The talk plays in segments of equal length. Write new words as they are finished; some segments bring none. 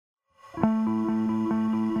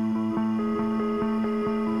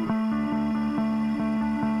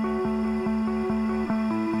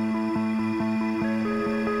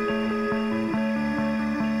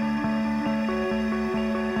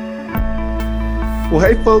Well,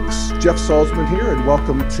 hey folks, Jeff Salzman here, and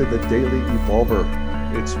welcome to the Daily Evolver.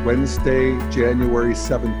 It's Wednesday, January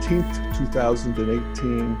 17th,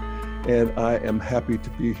 2018, and I am happy to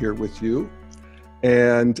be here with you.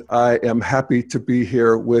 And I am happy to be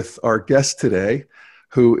here with our guest today,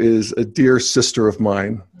 who is a dear sister of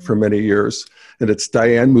mine for many years, and it's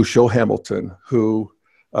Diane Musho Hamilton, who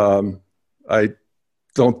I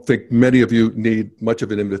don't think many of you need much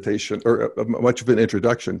of an invitation or much of an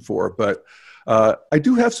introduction for, but I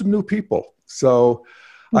do have some new people. So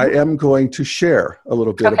I am going to share a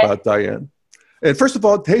little bit about Diane. And first of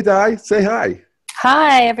all, hey, Di, say hi.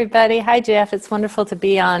 Hi, everybody. Hi, Jeff. It's wonderful to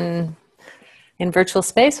be in virtual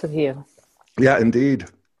space with you. Yeah, indeed.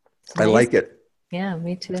 I like it. Yeah,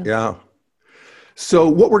 me too. Yeah. So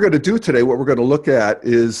what we're going to do today, what we're going to look at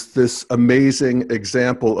is this amazing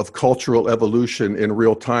example of cultural evolution in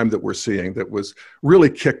real time that we're seeing that was really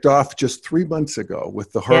kicked off just 3 months ago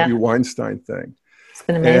with the Harvey Weinstein thing. It's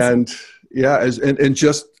been amazing. And yeah,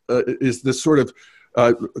 is this sort of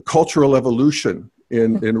cultural evolution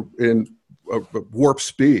in warp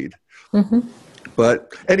speed. Mm-hmm.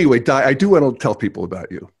 But anyway, Di, I do want to tell people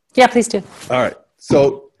about you. Yeah, please do. All right.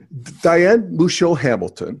 So Diane Musho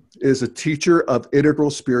Hamilton is a teacher of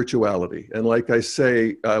integral spirituality. And like I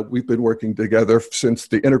say, we've been working together since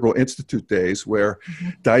the Integral Institute days, where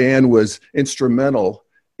Diane was instrumental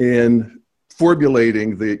in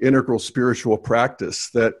formulating the integral spiritual practice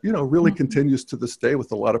that, really continues to this day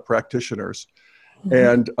with a lot of practitioners.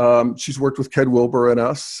 And she's worked with Ken Wilber and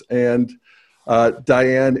us. And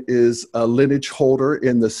Diane is a lineage holder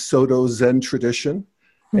in the Soto Zen tradition.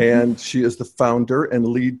 And she is the founder and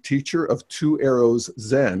lead teacher of Two Arrows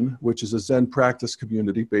Zen, which is a Zen practice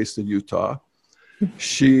community based in Utah.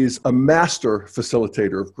 She's a master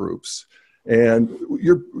facilitator of groups. And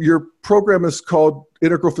your program is called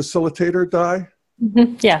Integral Facilitator, Di?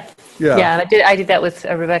 Mm-hmm. Yeah. I did that with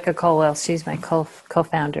Rebecca Colwell. She's my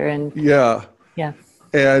co-founder. And yeah.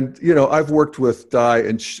 And, I've worked with Di,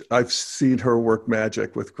 and I've seen her work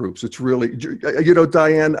magic with groups. It's really,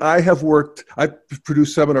 Diane, I've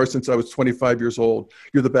produced seminars since I was 25 years old.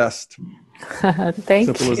 You're the best. Thank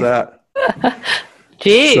you. Simple as that.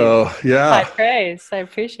 Gee. So, yeah. High praise. I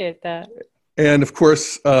appreciate that. And of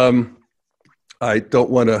course, I don't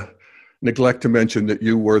want to neglect to mention that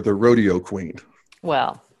you were the rodeo queen.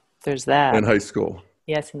 Well, there's that. In high school.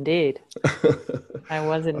 Yes, indeed. I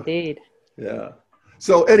was indeed. Yeah.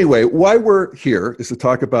 So anyway, why we're here is to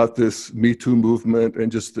talk about this Me Too movement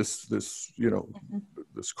and just this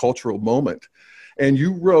cultural moment. And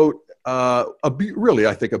you wrote really,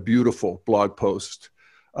 I think, a beautiful blog post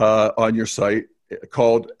on your site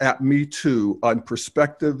called "At Me Too: On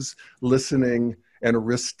Perspectives, Listening, and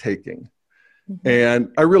Risk-Taking."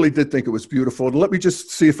 And I really did think it was beautiful. And let me just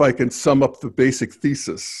see if I can sum up the basic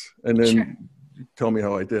thesis, and then tell me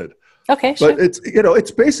how I did. Okay, sure. But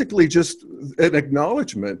it's basically just an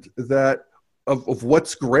acknowledgement that of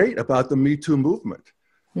what's great about the Me Too movement,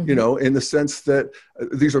 in the sense that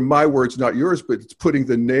these are my words, not yours, but it's putting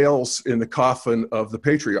the nails in the coffin of the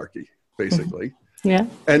patriarchy, basically. Yeah.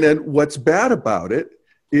 And then what's bad about it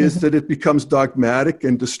is that it becomes dogmatic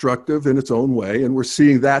and destructive in its own way. And we're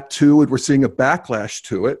seeing that too, and we're seeing a backlash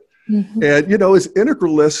to it. And, as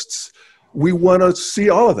integralists, we want to see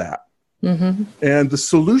all of that. And the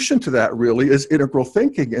solution to that really is integral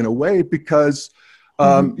thinking in a way, because,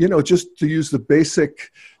 just to use the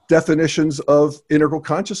basic definitions of integral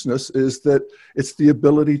consciousness is that it's the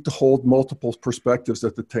ability to hold multiple perspectives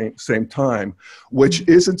at the same time, which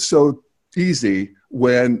isn't so easy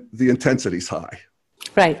when the intensity's high.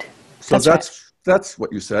 Right. So that's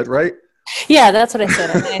what you said, right? Yeah, that's what I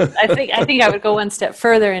said. I think I would go one step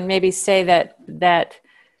further and maybe say that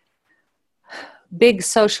big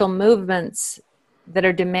social movements that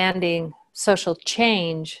are demanding social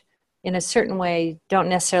change in a certain way don't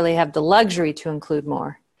necessarily have the luxury to include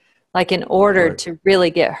more. Like, in order to really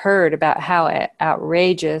get heard about how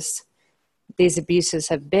outrageous these abuses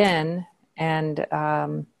have been, and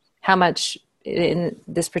how much, in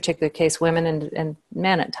this particular case, women and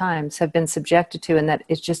men at times have been subjected to, and that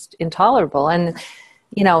it's just intolerable. And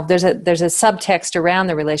there's a subtext around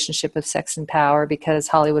the relationship of sex and power, because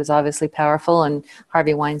Hollywood is obviously powerful, and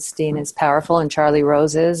Harvey Weinstein is powerful, and Charlie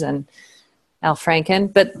Rose is, and Al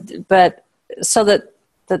Franken. But so that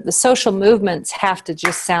the social movements have to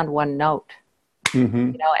just sound one note,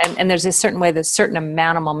 and there's a certain way, there's a certain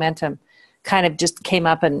amount of momentum kind of just came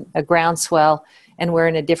up in a groundswell, and we're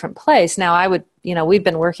in a different place. Now, we've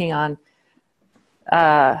been working on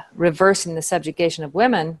reversing the subjugation of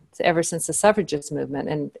women ever since the suffragist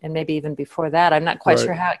movement, and maybe even before that. I'm not quite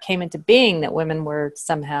sure how it came into being that women were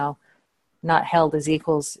somehow not held as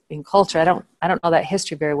equals in culture. I don't know that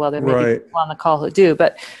history very well. There may be Right. people on the call who do,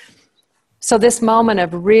 but so this moment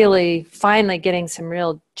of really finally getting some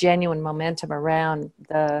real genuine momentum around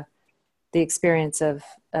the experience of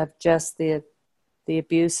just the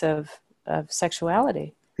abuse of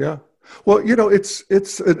sexuality. Yeah. Well, you know,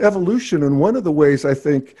 it's an evolution, and one of the ways I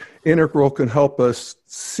think Integral can help us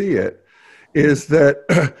see it is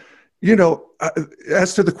that, you know,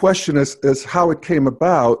 as to the question as how it came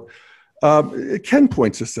about, Ken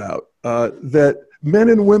points us out that men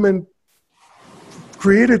and women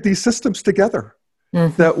created these systems together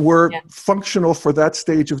that were functional for that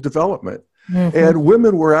stage of development. And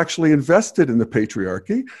women were actually invested in the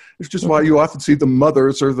patriarchy. It's just why you often see the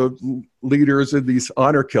mothers or the leaders in these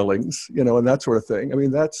honor killings, you know, and that sort of thing. I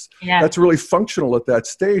mean, that's really functional at that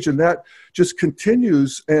stage, and that just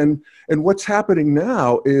continues. And what's happening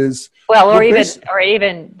now is or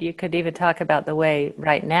even you could even talk about the way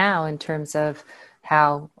right now in terms of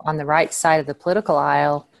how on the right side of the political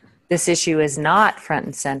aisle this issue is not front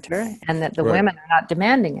and center, and that the women are not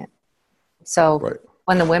demanding it. So.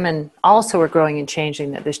 When the women also are growing and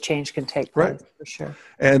changing, that this change can take place for sure.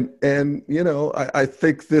 And you know, I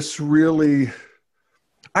think this really,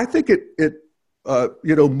 I think it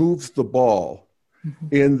you know, moves the ball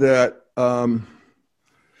in that,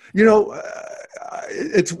 you know,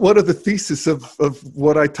 it's one of the theses of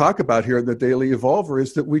what I talk about here in the Daily Evolver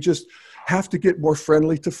is that we just have to get more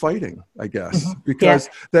friendly to fighting, I guess, because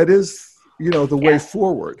that is, you know, the way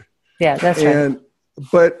forward. Yeah, that's right.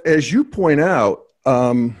 But as you point out,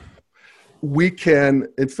 we can,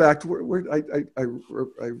 in fact, I wrote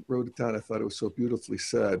it down. I thought it was so beautifully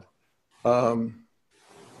said. Hang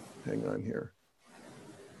on here.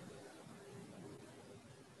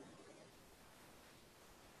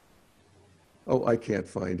 Oh, I can't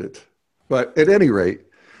find it. But at any rate,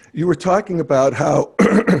 you were talking about how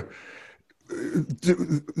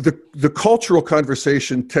the cultural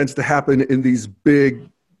conversation tends to happen in these big,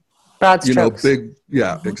 broad strokes. Exactly.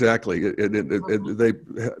 And they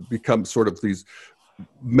become sort of these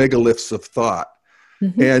megaliths of thought.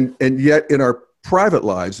 And yet in our private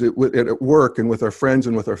lives, at work and with our friends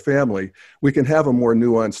and with our family, we can have a more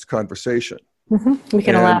nuanced conversation. We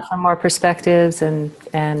can allow for more perspectives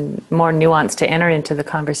and more nuance to enter into the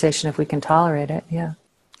conversation if we can tolerate it. Yeah.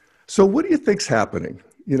 So what do you think's happening?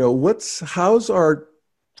 You know, how's our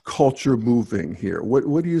culture moving here?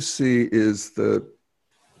 What do you see is the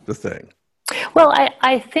thing? Well,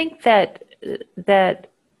 I think that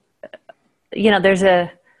you know, there's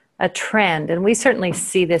a trend, and we certainly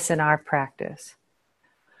see this in our practice,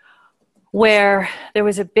 where there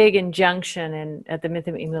was a big injunction at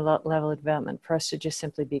the level of development for us to just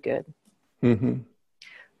simply be good.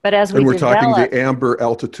 But as we're talking the amber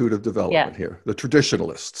altitude of development here, the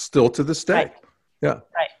traditionalists, still to this day. Right.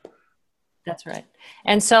 That's right.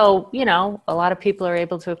 And so, you know, a lot of people are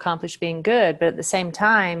able to accomplish being good, but at the same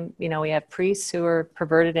time, you know, we have priests who are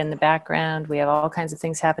perverted in the background. We have all kinds of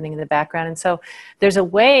things happening in the background. And so there's a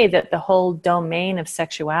way that the whole domain of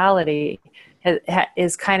sexuality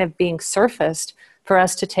is kind of being surfaced for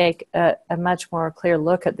us to take a much more clear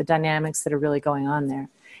look at the dynamics that are really going on there.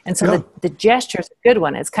 And so the gesture is a good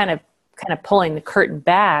one. It's kind of pulling the curtain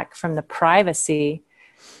back from the privacy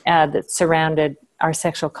that surrounded our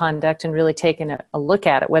sexual conduct and really taking a look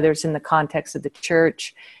at it, whether it's in the context of the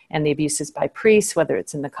church and the abuses by priests, whether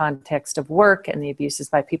it's in the context of work and the abuses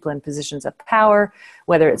by people in positions of power,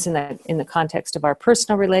 whether it's in the context of our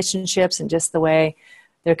personal relationships, and just the way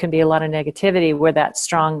there can be a lot of negativity where that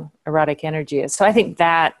strong erotic energy is. So I think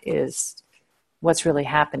that is what's really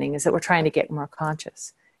happening, is that we're trying to get more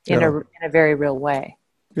conscious in a very real way.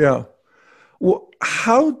 Yeah. Well,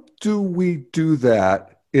 how do we do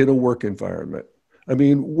that in a work environment? I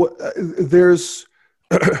mean, there's,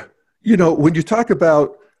 you know, when you talk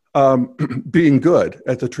about being good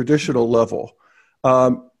at the traditional level,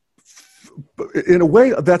 in a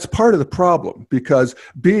way, that's part of the problem, because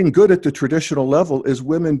being good at the traditional level is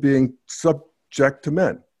women being subject to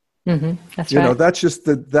men. That's you right. know, that's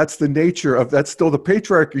the nature of, that's still the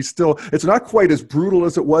patriarchy. Still, it's not quite as brutal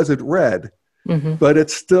as it was at Red, but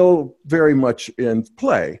it's still very much in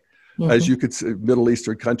play. As you could see, Middle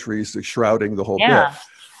Eastern countries shrouding the whole bit.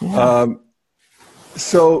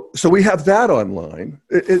 So we have that online,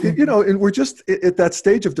 you know, and we're just at that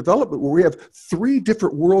stage of development where we have 3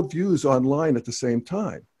 different worldviews online at the same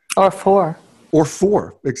time. Or 4. Or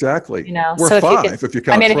 4, exactly. You know, or so 5 if you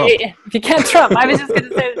count Trump. If you count Trump, I was just going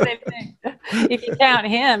to say the same thing. If you count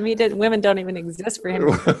him, women don't even exist for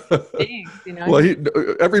him. Beings, you know? Well,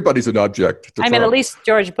 everybody's an object to Trump. At least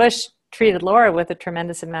George Bush treated Laura with a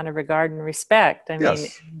tremendous amount of regard and respect. I mean,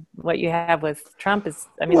 Yes. what you have with Trump is,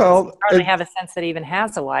 I mean, Well, you hardly have a sense that he even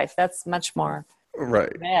has a wife. That's much more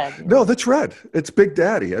right. red. No, that's red. It's Big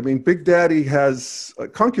Daddy. I mean, Big Daddy has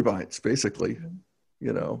concubines, basically.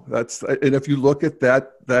 You know, and if you look at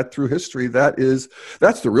that through history, that's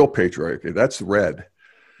the real patriarchy. That's red.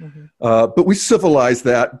 Mm-hmm. But we civilize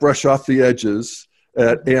that, brush off the edges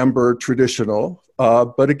at amber traditional,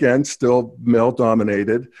 but again, still male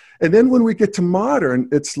dominated. And then when we get to modern,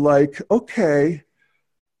 it's like, okay,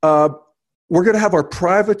 we're going to have our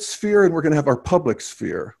private sphere and we're going to have our public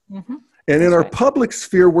sphere. Mm-hmm. And in our public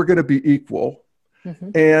sphere, we're going to be equal.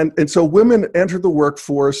 Mm-hmm. And so women enter the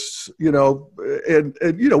workforce, you know, and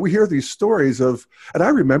you know, we hear these stories of, and I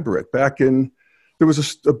remember it there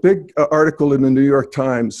was a big article in the New York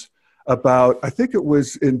Times about, I think it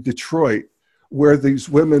was in Detroit, where these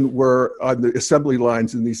women were on the assembly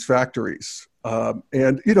lines in these factories.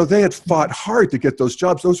 And, you know, they had fought hard to get those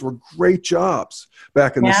jobs. Those were great jobs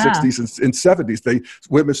back in the 60s and 70s.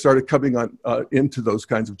 Women started coming into those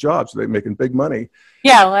kinds of jobs. They were making big money.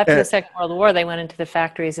 Yeah, well, after the Second World War, they went into the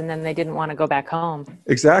factories and then they didn't want to go back home.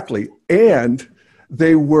 Exactly. And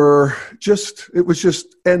it was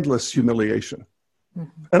just endless humiliation.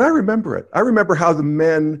 Mm-hmm. And I remember it. I remember how the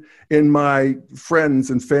men in my friends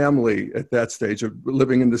and family at that stage of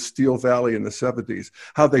living in the Steel Valley in the 70s,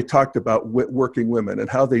 how they talked about working women and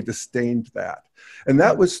how they disdained that. And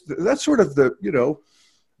that's sort of the, you know,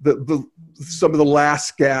 some of the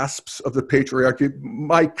last gasps of the patriarchy.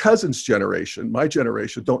 My cousin's generation, my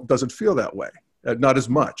generation doesn't feel that way. Not as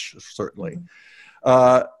much, certainly.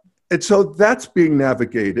 Mm-hmm. And so that's being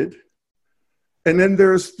navigated. And then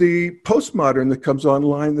there's the postmodern that comes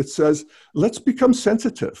online that says, let's become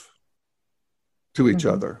sensitive to each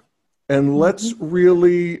mm-hmm. other. And let's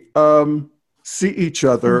really see each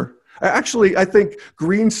other. Mm-hmm. Actually, I think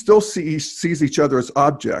Green still sees each other as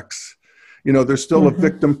objects. You know, there's still mm-hmm. a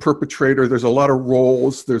victim perpetrator. There's a lot of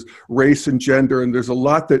roles. There's race and gender. And there's a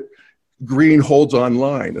lot that Green holds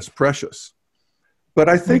online as precious. But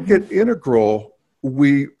I think mm-hmm. at Integral,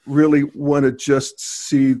 we really want to just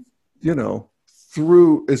see, you know,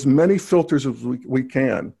 through as many filters as we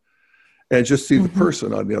can and just see mm-hmm. the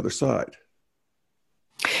person on the other side.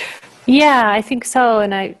 Yeah, I think so.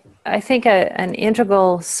 And I think an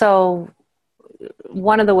integral, so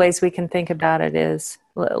one of the ways we can think about it is,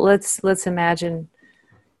 let's imagine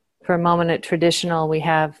for a moment at traditional, we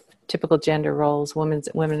have typical gender roles.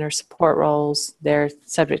 Women are support roles. They're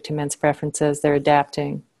subject to men's preferences. They're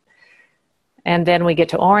adapting. And then we get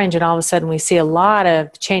to orange, and all of a sudden we see a lot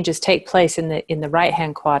of changes take place in the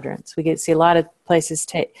right-hand quadrants. We get to see a lot of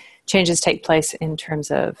changes take place in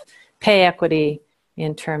terms of pay equity,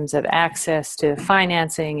 in terms of access to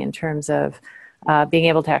financing, in terms of being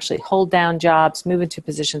able to actually hold down jobs, move into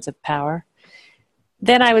positions of power.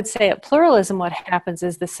 Then I would say at pluralism, what happens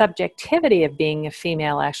is the subjectivity of being a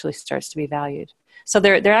female actually starts to be valued. So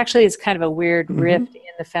there actually is kind of a weird mm-hmm. rift in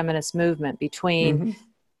the feminist movement between mm-hmm.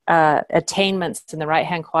 Attainments in the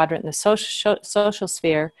right-hand quadrant in the social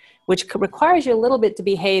sphere, which requires you a little bit to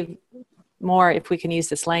behave more, if we can use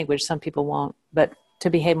this language, some people won't, but to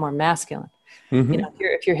behave more masculine. Mm-hmm. You know,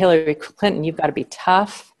 if you're Hillary Clinton, you've got to be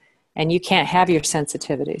tough and you can't have your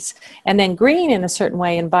sensitivities. And then Green, in a certain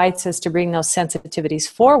way, invites us to bring those sensitivities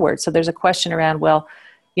forward. So there's a question around, well,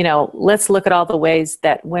 you know, let's look at all the ways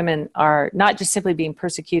that women are not just simply being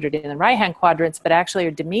persecuted in the right-hand quadrants, but actually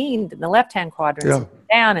are demeaned in the left-hand quadrants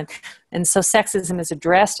down. And so sexism is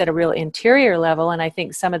addressed at a real interior level. And I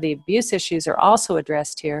think some of the abuse issues are also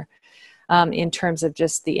addressed here in terms of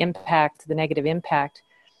just the impact, the negative impact.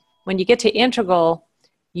 When you get to integral,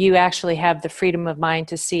 you actually have the freedom of mind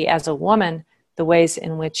to see as a woman the ways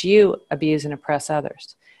in which you abuse and oppress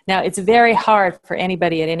others. Now, it's very hard for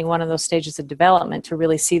anybody at any one of those stages of development to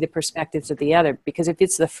really see the perspectives of the other, because if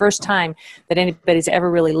it's the first time that anybody's ever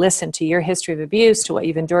really listened to your history of abuse, to what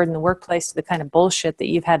you've endured in the workplace, to the kind of bullshit that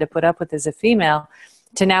you've had to put up with as a female,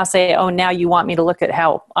 to now say, oh, now you want me to look at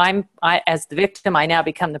how I as the victim, I now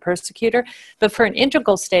become the persecutor. But for an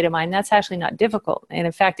integral state of mind, that's actually not difficult. And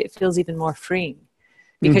in fact, it feels even more freeing.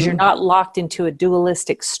 Because mm-hmm. you're not locked into a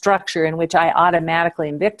dualistic structure in which I automatically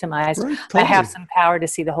am victimized. Right, totally. I have some power to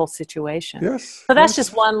see the whole situation. Yes. So that's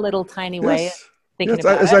just one little tiny way of thinking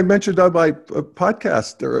about it. As I mentioned on my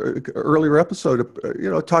podcast or earlier episode,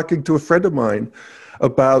 you know, talking to a friend of mine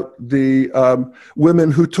about the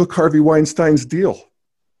women who took Harvey Weinstein's deal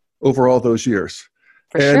over all those years.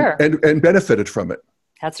 And benefited from it.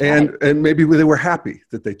 That's right. And maybe they were happy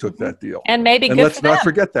that they took that deal. And maybe good let's for them. Not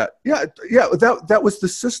forget that. Yeah, that was the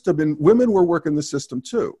system, and women were working the system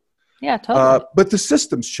too. Yeah, totally. But the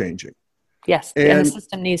system's changing. Yes. And the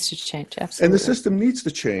system needs to change. Absolutely. And the system needs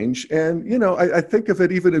to change. And, you know, I think of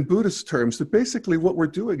it even in Buddhist terms, that basically what we're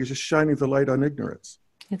doing is just shining the light on ignorance.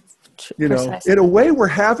 You know, in a way, we're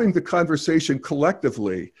having the conversation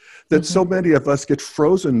collectively that so many of us get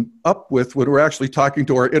frozen up with when we're actually talking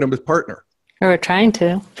to our intimate partner. Or we're trying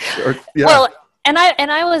to. Well, and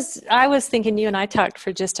I was thinking, you and I talked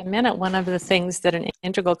for just a minute. One of the things that an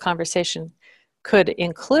integral conversation could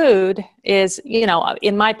include is, you know,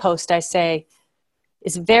 in my post I say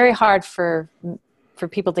it's very hard for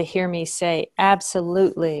people to hear me say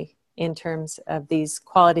absolutely in terms of these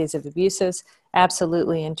qualities of abuses,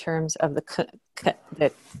 absolutely in terms of the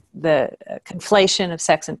conflation of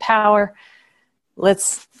sex and power.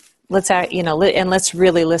 Let's you know, and let's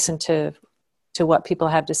really listen to what people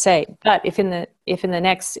have to say. But if in the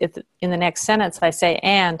next sentence I say,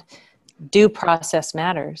 and due process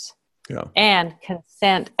matters, and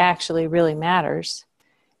consent actually really matters,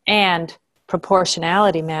 and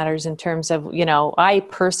proportionality matters in terms of, you know, I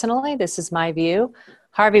personally, this is my view,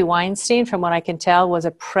 Harvey Weinstein, from what I can tell, was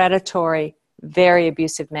a predatory, very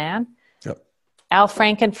abusive man. Yep. Al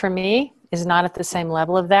Franken, for me, is not at the same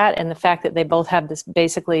level of that. And the fact that they both have this,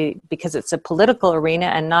 basically, because it's a political arena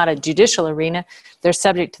and not a judicial arena, they're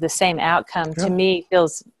subject to the same outcome, to me,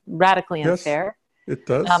 feels radically unfair. Yes, it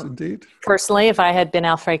does, indeed. Personally, if I had been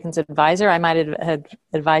Al Franken's advisor, I might have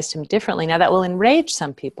advised him differently. Now, that will enrage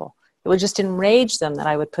some people. It would just enrage them that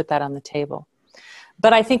I would put that on the table.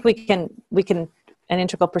 But I think we can, an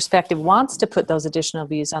integral perspective wants to put those additional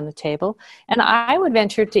views on the table. And I would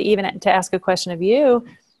venture to ask a question of you.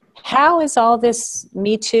 How is all this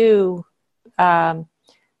Me Too,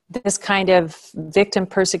 this kind of victim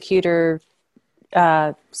persecutor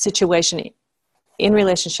situation in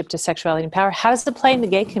relationship to sexuality and power, how does it play in the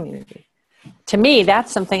gay community? To me,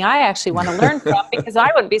 that's something I actually want to learn from, because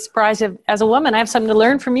I wouldn't be surprised if, as a woman, I have something to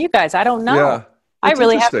learn from you guys. I don't know. Yeah, I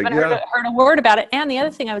really haven't heard a word about it. And the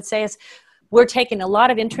other thing I would say is, we're taking a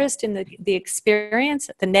lot of interest in the experience,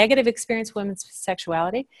 the negative experience of women's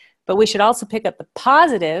sexuality, but we should also pick up the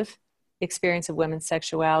positive experience of women's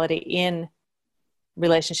sexuality in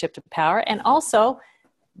relationship to power, and also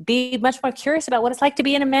be much more curious about what it's like to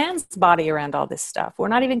be in a man's body around all this stuff. We're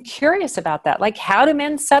not even curious about that. Like, how do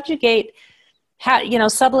men subjugate? How, you know,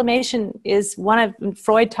 sublimation is one of,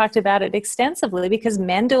 Freud talked about it extensively, because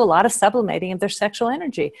men do a lot of sublimating of their sexual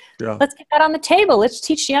energy. Yeah. Let's get that on the table. Let's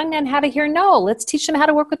teach young men how to hear no. Let's teach them how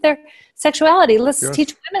to work with their sexuality. Let's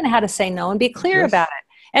teach women how to say no and be clear about it.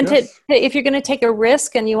 And if you're going to take a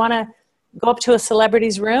risk and you want to go up to a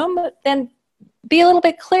celebrity's room, then be a little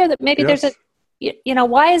bit clear that maybe there's a, you know,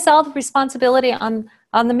 why is all the responsibility on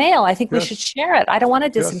the male? I think we should share it. I don't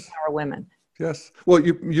want to disempower women. Yes. Well,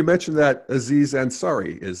 you mentioned that Aziz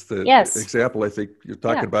Ansari is the example I think you're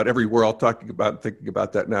talking about. We're all talking about and thinking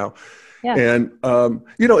about that now. Yeah. And,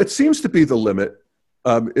 you know, it seems to be the limit.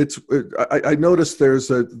 I noticed there's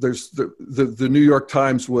the New York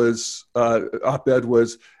Times op-ed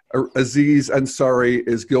was Aziz Ansari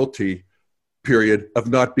is guilty, period, of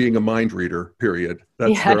not being a mind reader, period.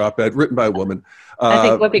 That's their op-ed written by a woman. I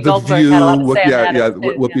think Whoopi Goldberg had a lot to say on that.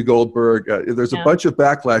 Whoopi Goldberg. There's a bunch of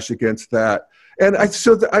backlash against that. And I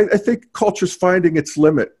think culture's finding its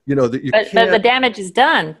limit, you know, that you can't. But the damage is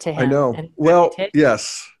done to him. I know. Well,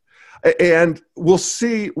 yes. And we'll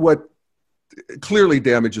see what clearly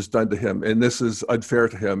damage is done to him. And this is unfair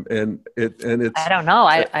to him. And it's. I don't know.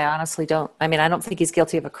 I honestly don't. I mean, I don't think he's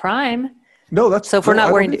guilty of a crime. No, that's so. If we're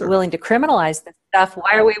not willing to criminalize this stuff,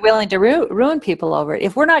 why are we willing to ruin people over it?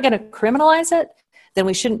 If we're not going to criminalize it, then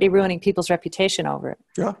we shouldn't be ruining people's reputation over it.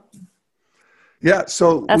 Yeah. Yeah.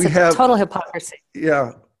 So that's a total hypocrisy.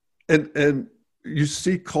 Yeah. And you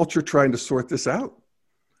see culture trying to sort this out,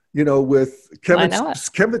 you know, with Kevin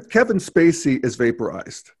Spacey is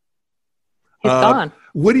vaporized. He's gone.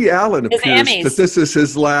 Woody Allen appears that this is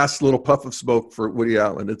his last little puff of smoke for Woody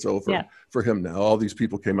Allen. It's over for him now. All these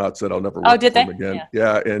people came out and said, I'll never work with him again.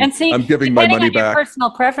 Yeah. And see, I'm giving my money back.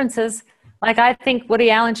 Personal preferences. Like, I think Woody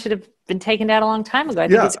Allen should have been taken down a long time ago. I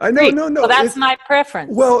think he's great. No. So that's my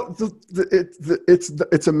preference. Well,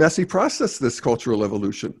 it's a messy process, this cultural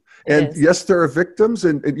evolution. And yes, there are victims,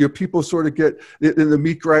 and your people sort of get in the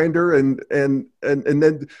meat grinder, and then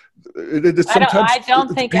sometimes I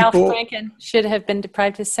don't think Al Franken should have been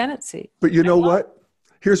deprived his Senate seat. But you know what?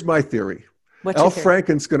 Here's my theory. Al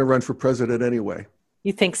Franken's going to run for president anyway.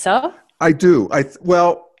 You think so? I do.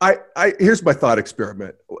 Here's my thought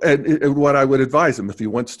experiment, and what I would advise him if he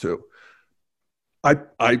wants to. I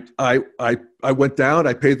went down.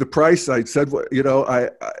 I paid the price. I said,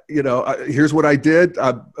 here's what I did.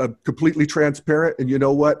 I'm completely transparent, and you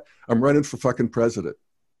know what? I'm running for fucking president.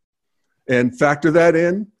 And factor that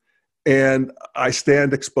in, and I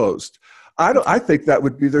stand exposed. I think that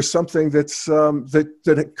would be, there's something that's that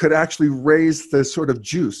it could actually raise the sort of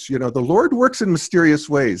juice. You know, the Lord works in mysterious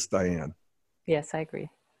ways, Diane. Yes, I agree.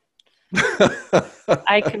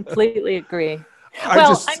 I completely agree.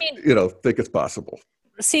 I think it's possible.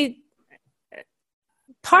 See,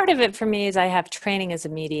 part of it for me is I have training as a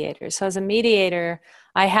mediator. So as a mediator,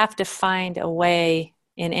 I have to find a way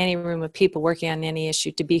in any room of people working on any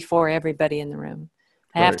issue to be for everybody in the room.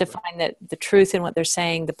 I have to find that the truth in what they're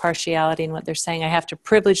saying, the partiality in what they're saying. I have to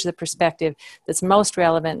privilege the perspective that's most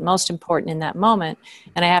relevant, most important in that moment.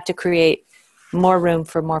 And I have to create more room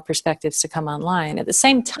for more perspectives to come online. At the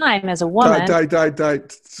same time, as a woman...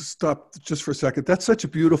 Stop just for a second. That's such a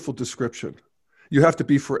beautiful description. You have to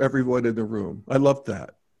be for everyone in the room. I love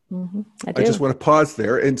that. Mm-hmm. I do. I just want to pause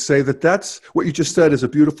there and say that that's what you just said is a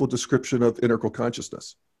beautiful description of integral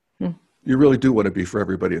consciousness. Mm. You really do want to be for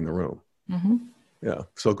everybody in the room. Mm-hmm. Yeah,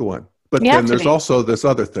 so go on. But then there's also this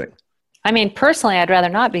other thing. I mean, personally, I'd rather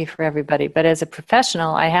not be for everybody, but as a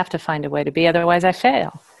professional, I have to find a way to be, otherwise I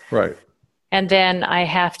fail. Right. And then I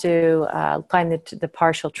have to find the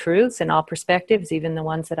partial truths in all perspectives, even the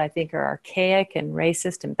ones that I think are archaic and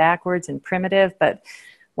racist and backwards and primitive. But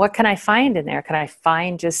what can I find in there? Can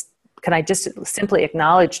I just simply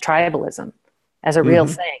acknowledge tribalism as a real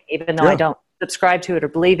thing, even though I don't subscribe to it or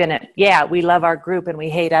believe in it? Yeah, we love our group and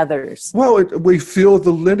we hate others. Well, we feel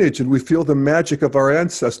the lineage and we feel the magic of our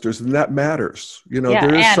ancestors, and that matters. You know,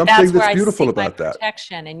 there is something that's beautiful about that.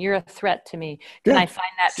 Protection, and you're a threat to me. Can I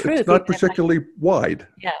find that truth? It's not particularly wide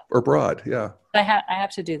or broad. Yeah. I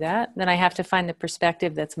have to do that. Then I have to find the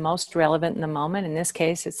perspective that's most relevant in the moment. In this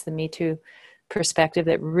case, it's the Me Too perspective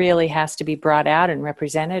that really has to be brought out and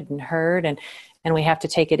represented and heard, and we have to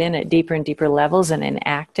take it in at deeper and deeper levels and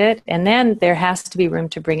enact it. And then there has to be room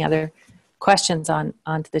to bring other questions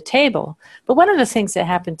onto the table. But one of the things that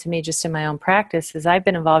happened to me just in my own practice is I've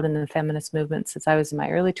been involved in the feminist movement since I was in my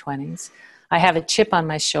early 20s. I have a chip on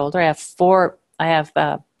my shoulder. I have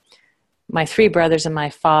my 3 brothers and my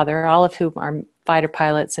father, all of whom are fighter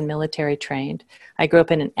pilots and military trained. I grew up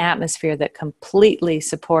in an atmosphere that completely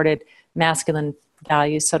supported masculine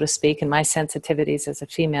values, so to speak, and my sensitivities as a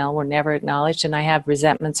female were never acknowledged, and I have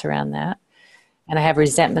resentments around that. And I have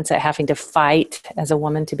resentments at having to fight as a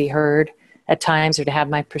woman to be heard at times or to have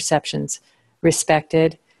my perceptions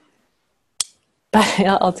respected. But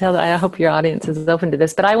I hope your audience is open to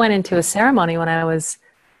this, but I went into a ceremony when I was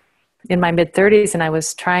in my mid-30s, and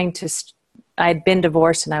I had been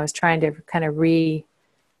divorced, and I was trying to kind of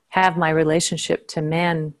have my relationship to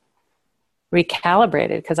men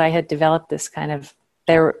recalibrated, because I had developed this kind of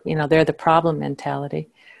they're the problem mentality.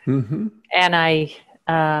 Mm-hmm.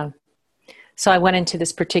 And so I went into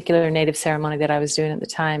this particular native ceremony that I was doing at the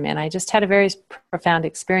time, and I just had a very profound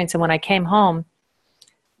experience. And when I came home,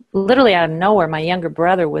 literally out of nowhere, my younger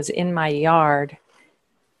brother was in my yard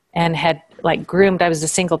and had groomed. I was a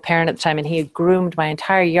single parent at the time, and he had groomed my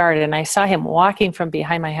entire yard. And I saw him walking from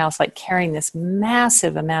behind my house, carrying this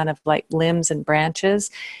massive amount of limbs and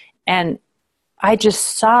branches. And I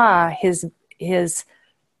just saw his, this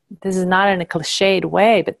is not in a cliched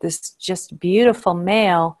way, but this just beautiful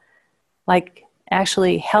male,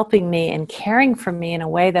 actually helping me and caring for me in a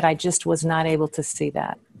way that I just was not able to see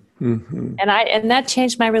that. Mm-hmm. And that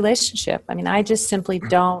changed my relationship. I mean, I just simply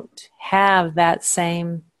don't have that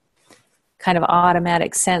same kind of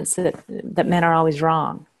automatic sense that men are always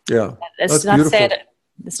wrong. Yeah. It's not to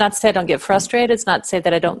say I don't get frustrated. It's not to say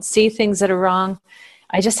that I don't see things that are wrong.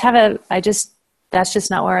 That's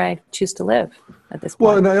just not where I choose to live at this point.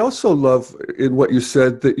 Well, and I also love in what you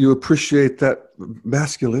said that you appreciate that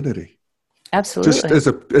masculinity. Absolutely. Just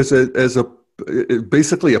as a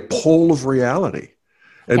basically a pole of reality.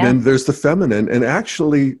 And then there's the feminine. And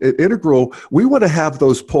actually at Integral, we want to have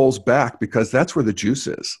those poles back, because that's where the juice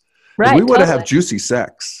is. Right. And we want to have juicy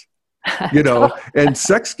sex. And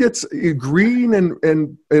sex gets green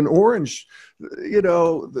and orange. We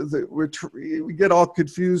get all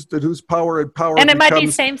confused at whose power and power. And it might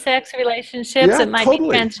be same-sex relationships. It might be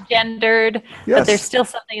transgendered, but there's still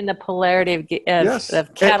something in the polarity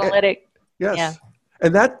of catalytic. Yes. Yeah.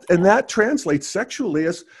 And that translates sexually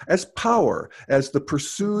as power, as the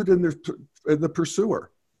pursued and the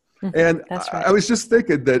pursuer. Mm-hmm. And right. I was just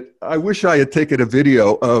thinking that I wish I had taken a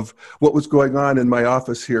video of what was going on in my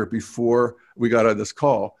office here before we got on this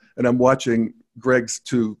call. And I'm watching Greg's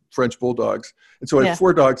 2 French bulldogs. And so I have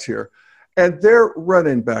 4 dogs here. And they're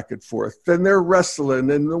running back and forth. And they're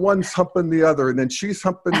wrestling. And the one's humping the other. And then she's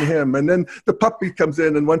humping him. And then the puppy comes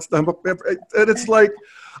in and wants to hump. And it's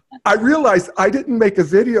I realized I didn't make a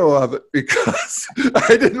video of it because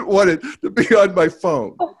I didn't want it to be on my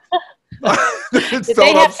phone. It Did felt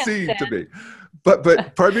they have obscene to consent? me.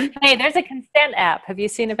 But pardon me? Hey, there's a consent app. Have you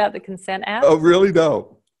seen about the consent app? Oh, really?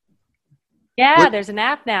 No. Yeah, What? there's an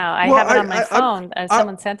app now. I Well, have it on my phone. I,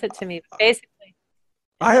 Someone sent it to me. Basically,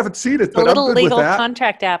 I haven't seen it, a but I'm little good with legal that.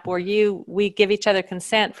 contract app where we give each other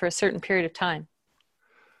consent for a certain period of time.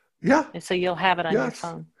 Yeah. And so you'll have it on your Yes.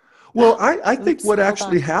 phone. Well, I think Oops, what hold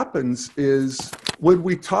actually on. happens is when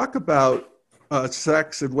we talk about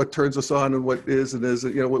sex and what turns us on and what is and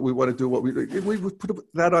isn't, what we want to do, we put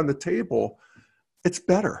that on the table, it's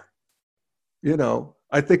better.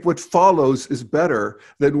 I think what follows is better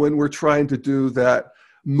than when we're trying to do that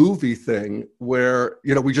movie thing where,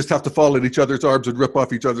 we just have to fall in each other's arms and rip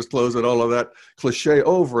off each other's clothes and all of that cliche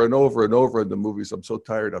over and over and over in the movies. I'm so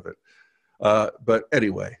tired of it. But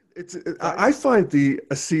anyway, I find the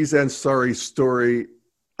Aziz Ansari story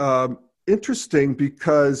interesting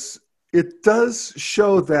because it does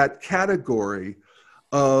show that category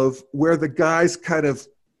of where the guy's kind of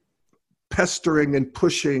pestering and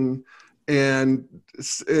pushing, and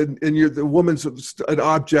the woman's an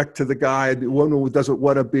object to the guy, and the woman who doesn't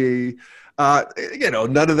want to be.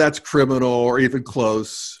 None of that's criminal or even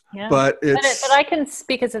close. Yeah. But I can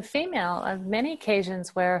speak as a female on many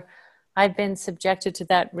occasions where I've been subjected to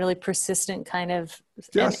that really persistent kind of.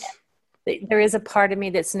 Yes. There is a part of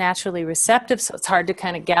me that's naturally receptive, so it's hard to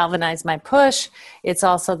kind of galvanize my push. It's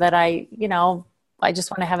also that I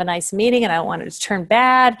just want to have a nice meeting and I don't want it to turn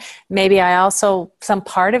bad. Maybe some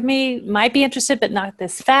part of me might be interested, but not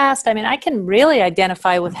this fast. I mean, I can really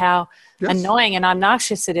identify with how annoying and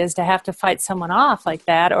obnoxious it is to have to fight someone off like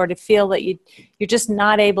that, or to feel that you're just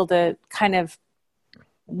not able to kind of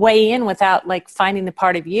weigh in without like finding the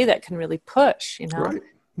part of you that can really push, Right.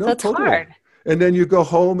 No, so it's totally. hard. And then you go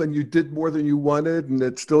home and you did more than you wanted and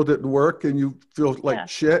it still didn't work and you feel like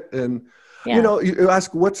shit. And, you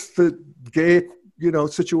ask, what's the gay,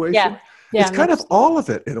 situation? Yeah. It's kind of all of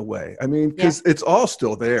it in a way. I mean, because it's all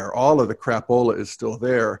still there. All of the crapola is still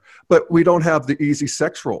there, but we don't have the easy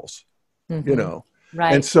sex roles,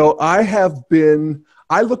 Right. And so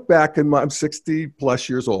I look back and I'm 60 plus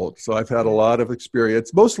years old. So I've had a lot of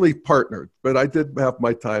experience, mostly partnered, but I did have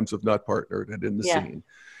my times of not partnered and in the scene.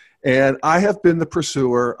 And I have been the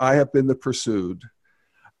pursuer. I have been the pursued.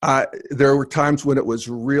 There were times when it was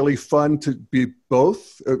really fun to be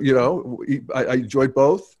both. I enjoyed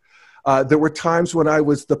both. There were times when I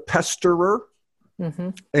was the pesterer,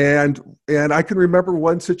 and I can remember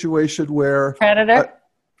one situation where predator.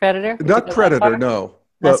 Not predator, no.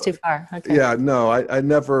 That's too far. Okay. Yeah, no, I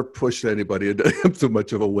never pushed anybody. I'm too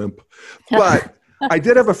much of a wimp, but. I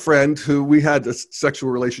did have a friend who we had a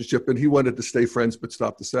sexual relationship and he wanted to stay friends but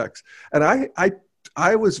stop the sex. And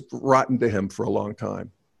I was rotten to him for a long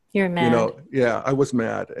time. You're mad. I was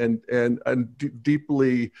mad and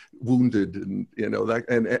deeply wounded and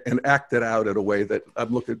and acted out in a way that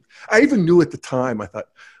I even knew at the time. I thought,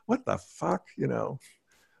 what the fuck,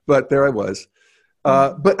 But there I was.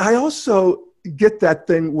 But I also get that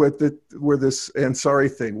thing where this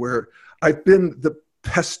Ansari thing where I've been the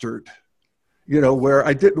pestered. Where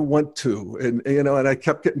I didn't want to, and I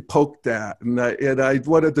kept getting poked at, and I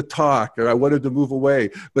wanted to talk, or I wanted to move away,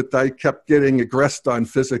 but I kept getting aggressed on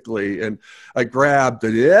physically, and I grabbed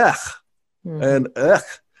and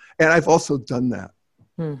I've also done that.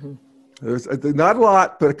 There's not a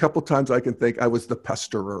lot, but a couple times I can think I was the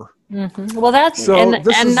pesterer. Well, that's so.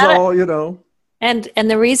 This is all. And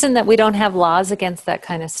the reason that we don't have laws against that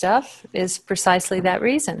kind of stuff is precisely that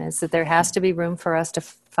reason, is that there has to be room for us to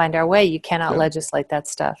find our way. You cannot legislate that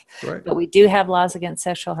stuff. Right. But we do have laws against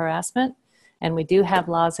sexual harassment, and we do have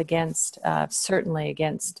laws against, certainly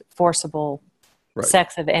against forcible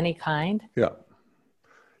sex of any kind. Yeah.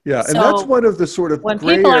 Yeah, and that's one of the sort of when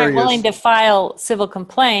gray people aren't areas. willing to file civil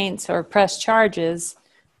complaints or press charges,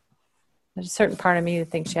 there's a certain part of me that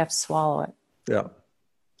thinks you have to swallow it. Yeah.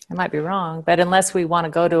 I might be wrong, but unless we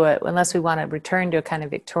want to unless we want to return to a kind of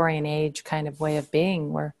Victorian age kind of way of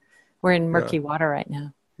being, we're in murky water right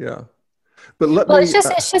now. Yeah, but it's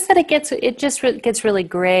just that it gets really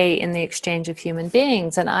gray in the exchange of human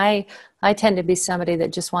beings, and I tend to be somebody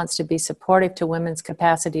that just wants to be supportive to women's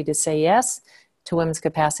capacity to say yes, to women's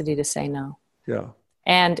capacity to say no. Yeah.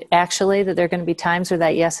 And actually, that there are going to be times where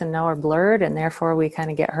that yes and no are blurred, and therefore we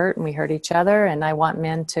kind of get hurt and we hurt each other. And I want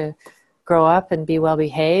men to grow up and be well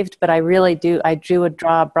behaved, but I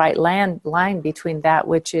draw a bright line between that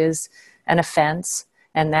which is an offense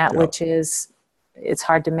and that which is, it's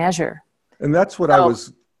hard to measure. And that's what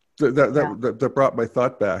that brought my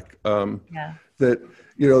thought back. That,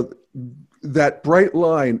 that bright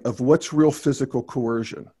line of what's real physical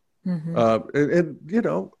coercion.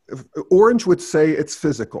 Orange would say it's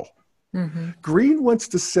physical. Green wants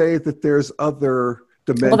to say that there's other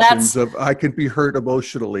dimensions of I can be hurt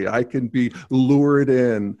emotionally, I can be lured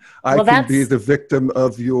in, I can be the victim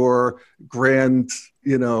of your grand,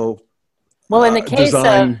 in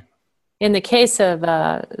the case of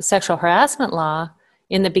sexual harassment law,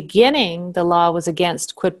 in the beginning, the law was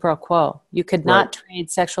against quid pro quo. You could not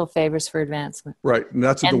trade sexual favors for advancement. Right, and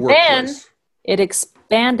that's in the workplace. Then it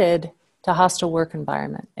expanded to hostile work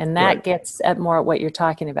environment, and that gets at more at what you're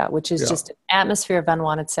talking about, which is just an atmosphere of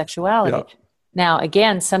unwanted sexuality. Yeah. Now,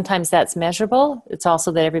 again, sometimes that's measurable. It's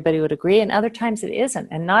also that everybody would agree, and other times it isn't,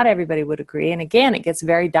 and not everybody would agree. And again, it gets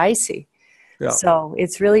very dicey. Yeah. So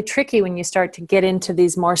it's really tricky when you start to get into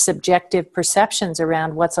these more subjective perceptions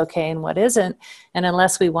around what's okay and what isn't. And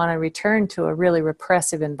unless we want to return to a really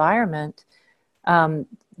repressive environment, then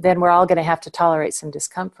we're all going to have to tolerate some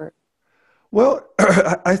discomfort. Well,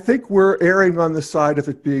 I think we're erring on the side of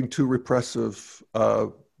it being too repressive.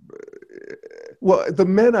 Well, the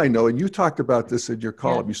men I know, and you talked about this in your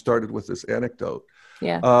column, you started with this anecdote.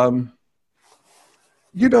 Yeah.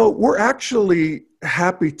 We're actually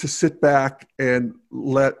happy to sit back and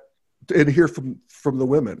hear from the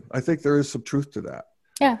women. I think there is some truth to that.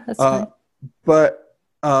 Yeah, that's fine. But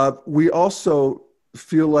we also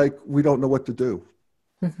feel like we don't know what to do.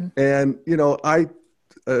 Mm-hmm. And, I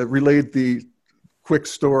relayed the quick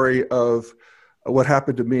story of what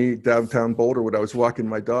happened to me downtown Boulder when I was walking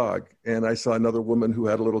my dog, and I saw another woman who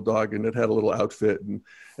had a little dog and it had a little outfit.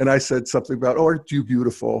 And I said something about, "Oh, aren't you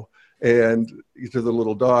beautiful?" And to the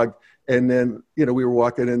little dog. And then, we were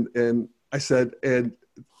walking and I said, and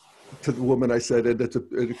to the woman, I said, and it's a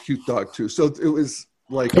cute dog too. So it was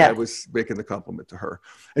like I was making the compliment to her,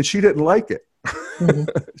 and she didn't like it. Mm-hmm.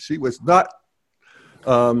 She was not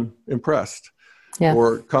impressed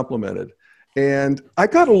or complimented. And I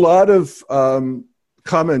got a lot of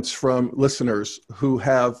comments from listeners who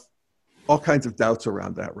have all kinds of doubts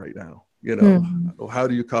around that right now. How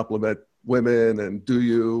do you compliment women, and do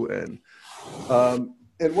you?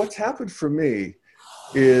 And what's happened for me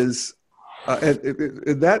is,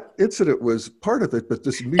 and that incident was part of it, but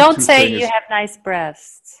this Me Too Don't say thing you have nice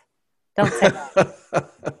breasts. Don't say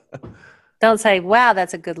that. Don't say, "Wow,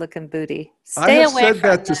 that's a good-looking booty." I have said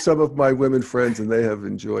that to some of my women friends, and they have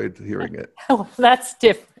enjoyed hearing it. Well, that's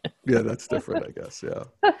different. Yeah, that's different, I guess, yeah.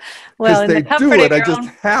 Well, because they do it, I just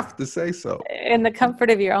have to say so. In the comfort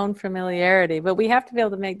of your own familiarity. But we have to be able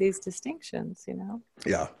to make these distinctions,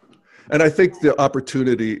 Yeah. And I think the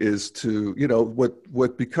opportunity is to,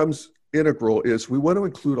 what becomes integral is we want to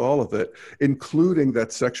include all of it, including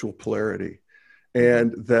that sexual polarity,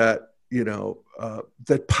 and that,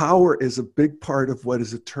 that power is a big part of what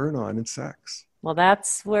is a turn on in sex. Well,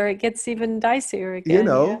 that's where it gets even dicier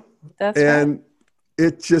again. That's and right.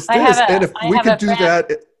 It just is. And if we could do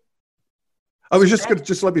that, I was just going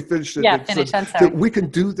to let me finish it. Yeah, finish. I'm sorry. We can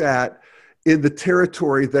do that in the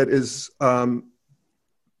territory that is,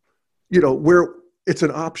 where it's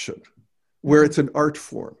an option, where it's an art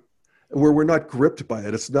form, where we're not gripped by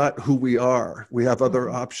it. It's not who we are. We have other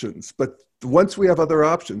options. But once we have other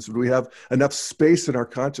options, when we have enough space in our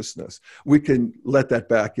consciousness, we can let that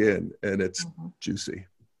back in, and it's juicy.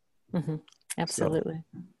 Mm-hmm. Absolutely.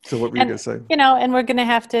 So what were you going to say? And we're going to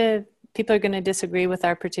have to, people are going to disagree with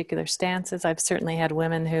our particular stances. I've certainly had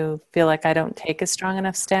women who feel like I don't take a strong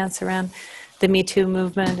enough stance around the Me Too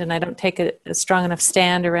movement, and I don't take a strong enough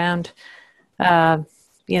stand around,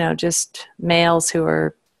 just males who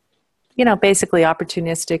are, basically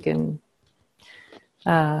opportunistic and,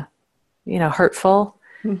 hurtful.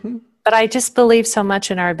 Mm-hmm. But I just believe so much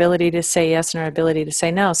in our ability to say yes and our ability to say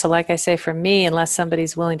no. So like I say, for me, unless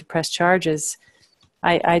somebody's willing to press charges,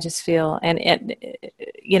 I just feel, and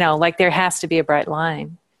like there has to be a bright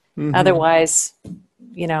line. Mm-hmm. Otherwise,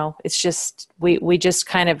 it's just, we just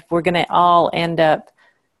kind of, we're going to all end up,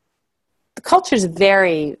 the culture's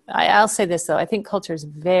I'll say this though, I think culture is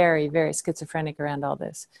very, very schizophrenic around all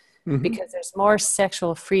this. Mm-hmm. Because there's more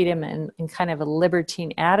sexual freedom and kind of a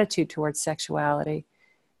libertine attitude towards sexuality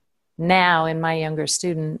now in my younger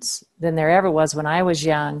students than there ever was when I was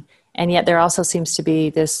young. And yet there also seems to be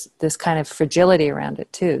this kind of fragility around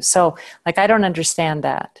it too. So I don't understand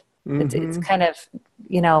that. Mm-hmm. It's kind of,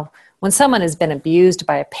 when someone has been abused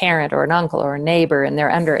by a parent or an uncle or a neighbor and they're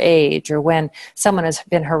underage, or when someone has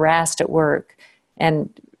been harassed at work, and,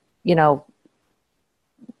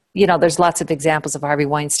 there's lots of examples of Harvey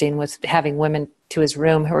Weinstein with having women to his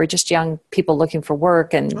room who are just young people looking for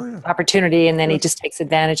work and opportunity, and then he just takes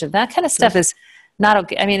advantage of that kind of stuff. Is not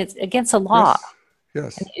okay. I mean, it's against the law.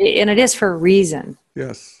 Yes. And it is for a reason.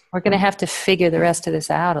 Yes. We're going to have to figure the rest of this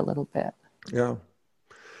out a little bit. Yeah.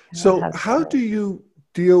 So how do you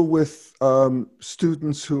deal with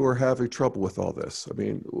students who are having trouble with all this? I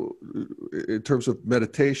mean, in terms of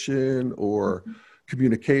meditation or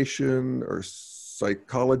communication or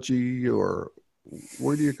psychology, or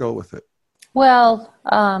where do you go with it? Well,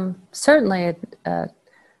 certainly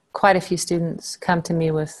quite a few students come to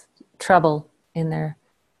me with trouble in their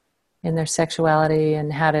sexuality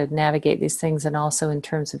and how to navigate these things, and also in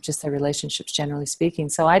terms of just their relationships, generally speaking.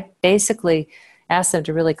 So I basically ask them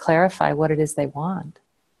to really clarify what it is they want,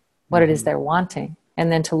 what it is they're wanting,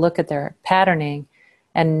 and then to look at their patterning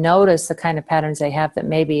and notice the kind of patterns they have that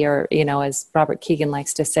maybe are, as Robert Keegan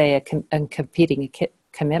likes to say, a competing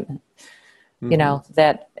commitment.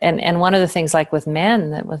 That, and one of the things, like with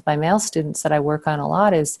men, that with my male students that I work on a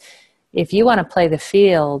lot, is if you want to play the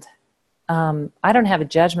field, I don't have a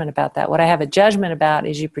judgment about that. What I have a judgment about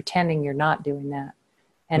is you pretending you're not doing that.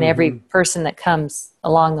 And every person that comes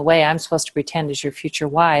along the way, I'm supposed to pretend is your future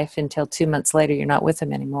wife until 2 months later you're not with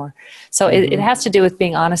them anymore. So it has to do with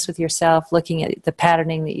being honest with yourself, looking at the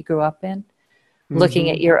patterning that you grew up in, looking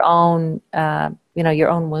at your own, your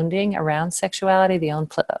own wounding around sexuality, the own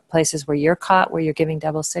places where you're caught, where you're giving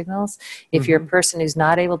double signals. If you're a person who's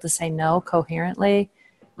not able to say no coherently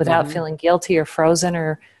without feeling guilty or frozen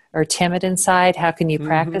or timid inside, how can you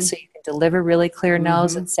practice so you can deliver really clear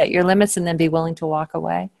no's and set your limits and then be willing to walk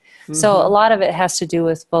away? So a lot of it has to do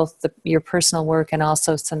with both your personal work and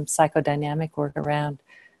also some psychodynamic work around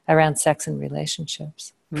sex and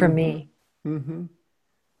relationships, for me.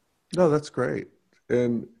 No, that's great.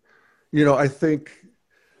 And, I think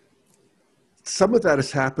some of that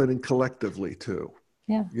is happening collectively too.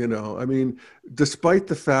 Yeah. I mean, despite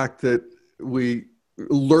the fact that we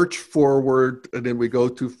lurch forward and then we go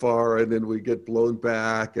too far and then we get blown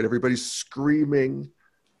back and everybody's screaming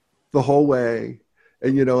the whole way.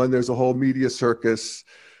 And, and there's a whole media circus.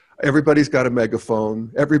 Everybody's got a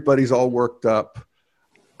megaphone. Everybody's all worked up.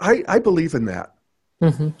 I believe in that.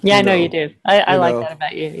 Yeah, I know you do. I like that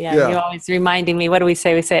about you. Yeah, you're always reminding me. What do we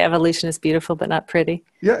say? We say evolution is beautiful, but not pretty.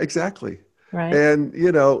 Yeah, exactly. Right. And,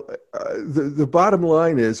 the bottom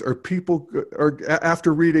line is, people are,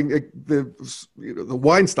 after reading the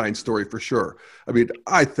Weinstein story, for sure. I mean,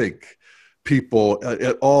 I think people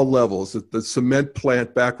at all levels, at the cement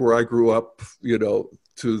plant back where I grew up, to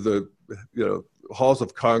the, halls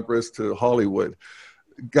of Congress, to Hollywood,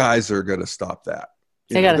 guys are going to stop that.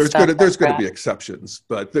 There's going to be exceptions,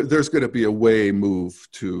 but there's going to be a move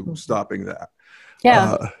to stopping that.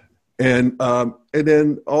 Yeah. And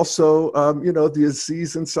then also, the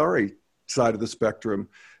Aziz Ansari side of the spectrum,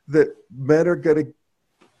 that men are going to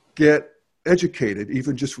get educated,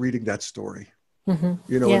 even just reading that story,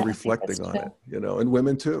 and reflecting on it, and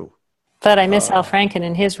women too. But I miss Al Franken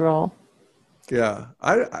in his role. Yeah.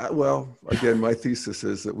 Well, again, my thesis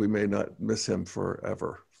is that we may not miss him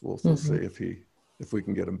forever. We'll see if we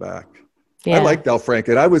can get him back. Yeah. I liked Al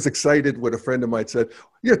Franken. I was excited when a friend of mine said,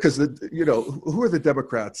 because who are the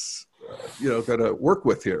Democrats, going to work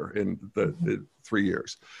with here in the 3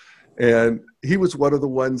 years? And he was one of the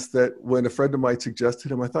ones that, when a friend of mine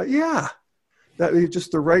suggested him, I thought, that is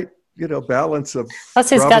just the right, balance of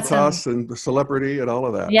gravitas and celebrity and all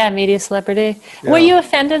of that. Yeah, media celebrity. Yeah. Were you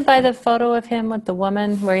offended by the photo of him with the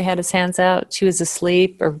woman where he had his hands out? She was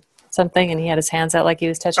asleep or something, and he had his hands out like he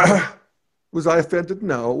was touching her? Was I offended?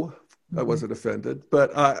 No, I wasn't offended.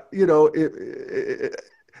 But,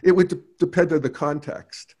 it would depend on the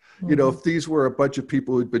context. If these were a bunch of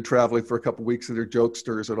people who'd been traveling for a couple of weeks and they're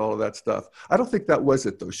jokesters and all of that stuff. I don't think that was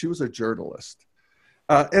it, though. She was a journalist.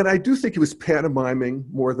 And I do think he was pantomiming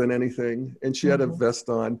more than anything. And she had a vest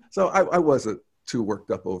on. So I wasn't too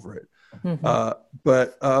worked up over it.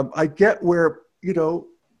 But I get where,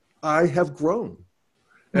 I have grown.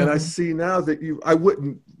 And I see now that I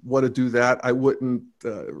wouldn't want to do that. I wouldn't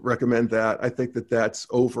recommend that. I think that that's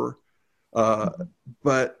over.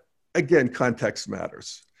 But again, context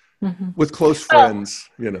matters. With close friends,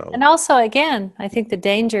 And also, again, I think the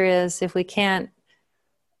danger is if we can't,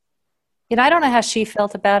 I don't know how she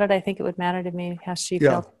felt about it. I think it would matter to me how she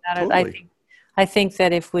felt about it. I think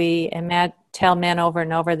that if we tell men over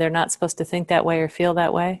and over they're not supposed to think that way or feel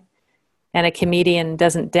that way, and a comedian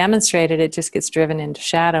doesn't demonstrate it, it just gets driven into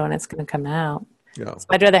shadow and it's going to come out. Yeah. So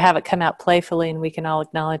I'd rather have it come out playfully and we can all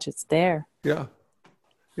acknowledge it's there. Yeah.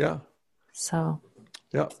 Yeah. So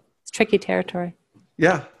it's tricky territory.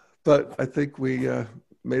 Yeah. But I think we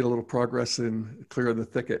made a little progress in clearing the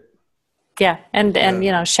thicket. Yeah.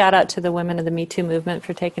 And shout out to the women of the Me Too movement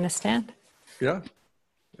for taking a stand. Yeah.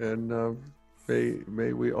 And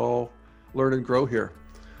may we all learn and grow here.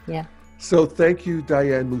 Yeah. So thank you,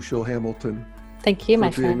 Diane Musho Hamilton. Thank you,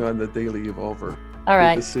 my friend. For being on the Daily Evolver. All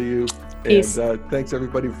right. Good to see you. Peace. And thanks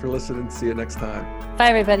everybody for listening. See you next time. Bye,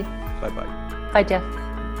 everybody. Bye-bye. Bye, Jeff.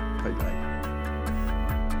 Bye-bye.